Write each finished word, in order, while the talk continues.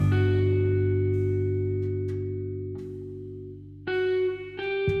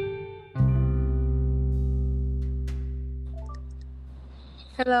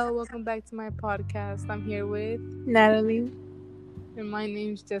Hello, welcome back to my podcast. I'm here with Natalie. and my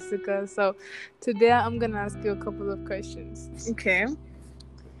name's Jessica. So today I'm gonna ask you a couple of questions. Okay.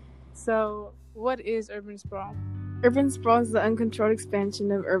 So, what is urban sprawl? Urban sprawl is the uncontrolled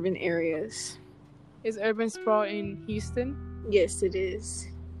expansion of urban areas. Is urban sprawl in Houston? Yes, it is.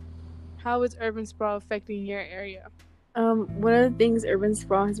 How is urban sprawl affecting your area? One of the things urban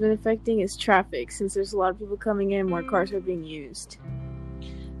sprawl has been affecting is traffic. Since there's a lot of people coming in, more cars are being used.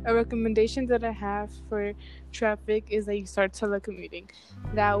 A recommendation that I have for traffic is that you start telecommuting.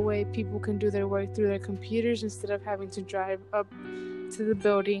 That way people can do their work through their computers instead of having to drive up to the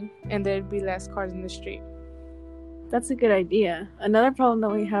building, and there'd be less cars in the street. That's a good idea. Another problem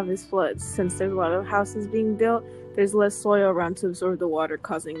that we have is floods. Since there's a lot of houses being built, there's less soil around to absorb the water,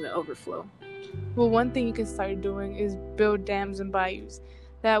 causing the overflow. Well, one thing you can start doing is build dams and bayous.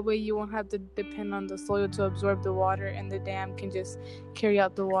 That way you won't have to depend on the soil to absorb the water, and the dam can just carry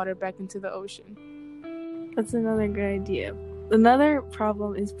out the water back into the ocean. That's another good idea. Another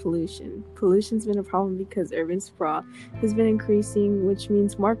problem is pollution. Pollution's been a problem because urban sprawl has been increasing, which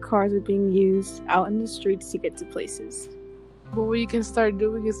means more cars are being used out in the streets to get to places. But what you can start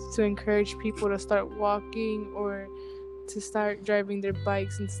doing is to encourage people to start walking or to start driving their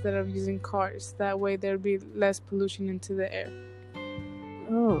bikes instead of using cars. That way there'll be less pollution into the air.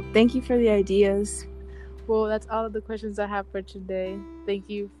 Oh, thank you for the ideas. Well, that's all of the questions I have for today. Thank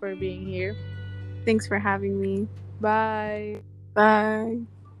you for being here. Thanks for having me. Bye. Bye.